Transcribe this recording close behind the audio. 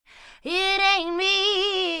ain't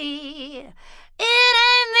me. It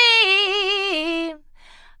ain't me.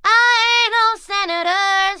 I ain't no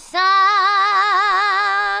senator's son.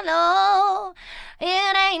 Oh,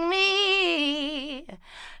 it ain't me.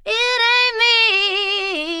 It ain't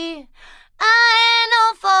me. I ain't no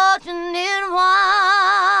fortunate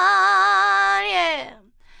one. Yeah.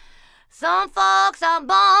 Some folks are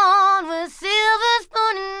born with silver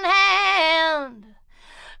spoon in hand.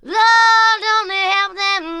 Lord, don't they help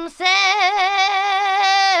themselves?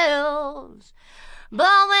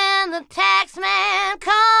 But when the tax man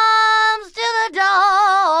comes to the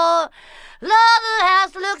door, Lord, the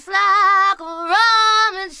house looks like a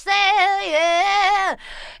rummage sale. Yeah,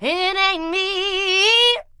 it ain't me.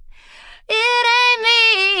 It ain't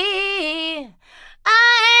me.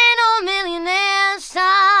 I ain't no millionaire's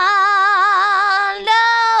son.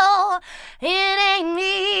 No, it ain't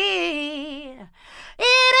me.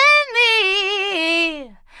 It ain't me.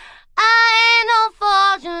 I ain't no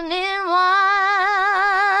fortunate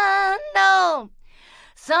one. No,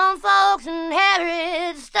 some folks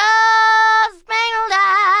inherit star-spangled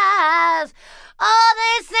eyes. Oh,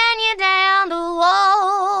 they send you down the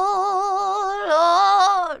wall,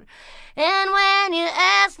 Lord. And when you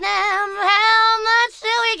ask them how much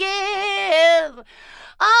do we give,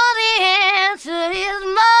 all the answer is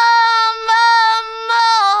more, more,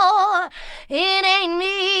 more. It ain't me.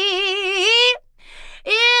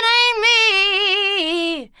 It ain't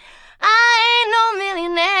me. I ain't no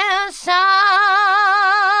millionaire's son.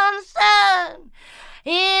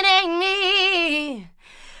 It ain't me.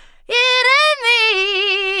 It ain't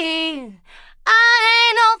me. I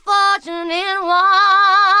ain't no fortunate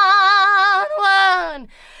one.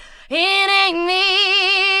 It ain't me.